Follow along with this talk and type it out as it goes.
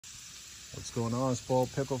What's going on, Spoiled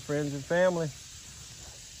Pickle friends and family?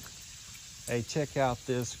 Hey, check out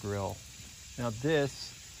this grill. Now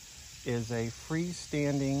this is a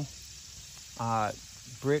freestanding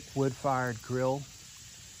brick wood-fired grill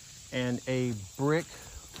and a brick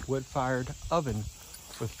wood-fired oven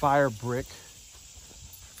with fire brick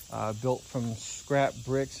built from scrap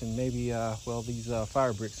bricks, and maybe, well, these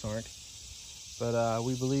fire bricks aren't. But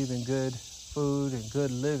we believe in good food and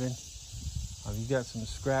good living. You got some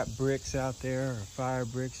scrap bricks out there or fire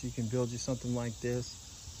bricks, you can build you something like this.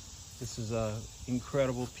 This is a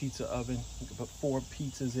incredible pizza oven. You can put 4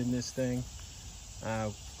 pizzas in this thing.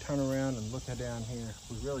 Turn around and look at down here.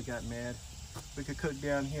 We really got mad. We could cook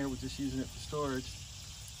down here, we're just using it for storage.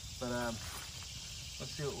 But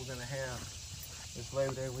let's see what we're gonna have this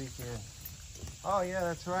Labor Day weekend. Oh yeah,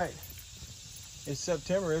 that's right. It's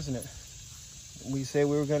September, isn't it? We say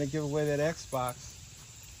we were gonna give away that Xbox.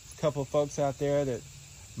 A couple of folks out there that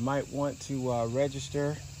might want to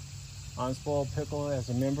register on Spoiled Pickle as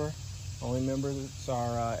a member. Only members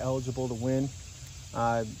are eligible to win.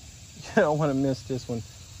 You don't want to miss this one.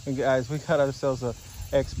 And guys, we got ourselves a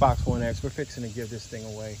Xbox One X. We're fixing to give this thing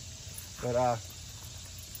away. But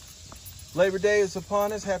Labor Day is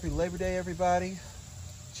upon us. Happy Labor Day, everybody.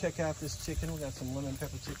 Check out this chicken. We got some lemon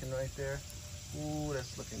pepper chicken right there. Ooh,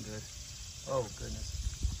 that's looking good. Oh,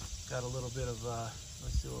 goodness. Got a little bit of,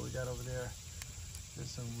 let's see what we got over there.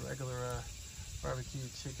 There's some regular barbecue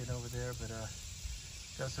chicken over there, but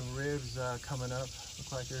got some ribs coming up.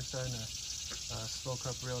 Look like they're starting to smoke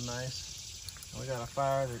up real nice. And we got a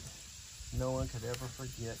fire that no one could ever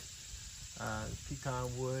forget. Pecan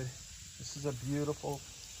wood. This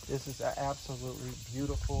is an absolutely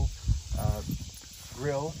beautiful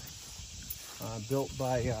grill built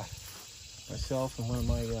by myself and one of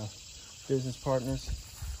my business partners.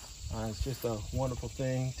 It's just a wonderful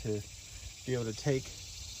thing to be able to take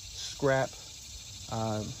scrap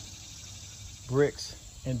bricks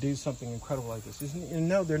and do something incredible like this. And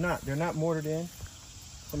no, they're not mortared in.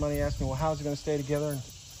 Somebody asked me, well, how's it going to stay together? And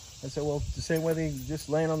I said, well, the same way they just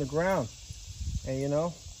laying on the ground. And you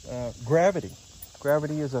know, gravity.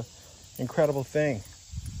 Gravity is an incredible thing.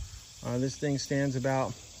 This thing stands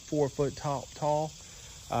about 4 foot tall.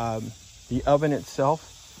 The oven itself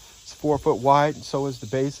is 4 foot wide, and so is the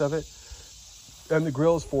base of it. And the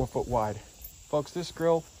grill is 4 foot wide. Folks, this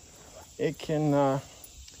grill, it can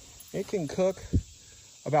cook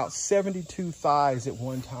about 72 thighs at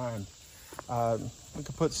one time. We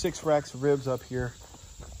could put 6 racks of ribs up here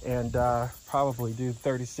and probably do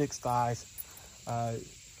 36 thighs.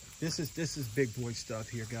 This is big boy stuff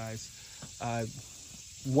here, guys.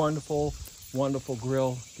 Wonderful, wonderful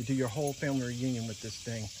grill to do your whole family reunion with this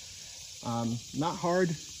thing. Not hard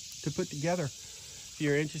to put together. If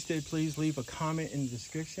you're interested, please leave a comment in the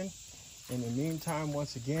description. In the meantime,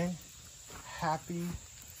 once again, happy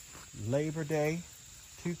Labor Day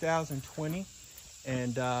 2020.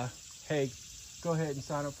 And hey, go ahead and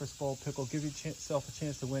sign up for Spoiled Pickle. Give yourself a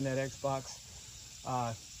chance to win that Xbox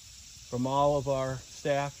from all of our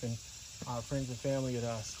staff and our friends and family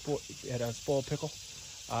at Spoiled Pickle.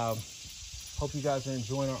 Hope you guys are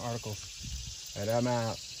enjoying our articles. And I'm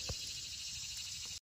out.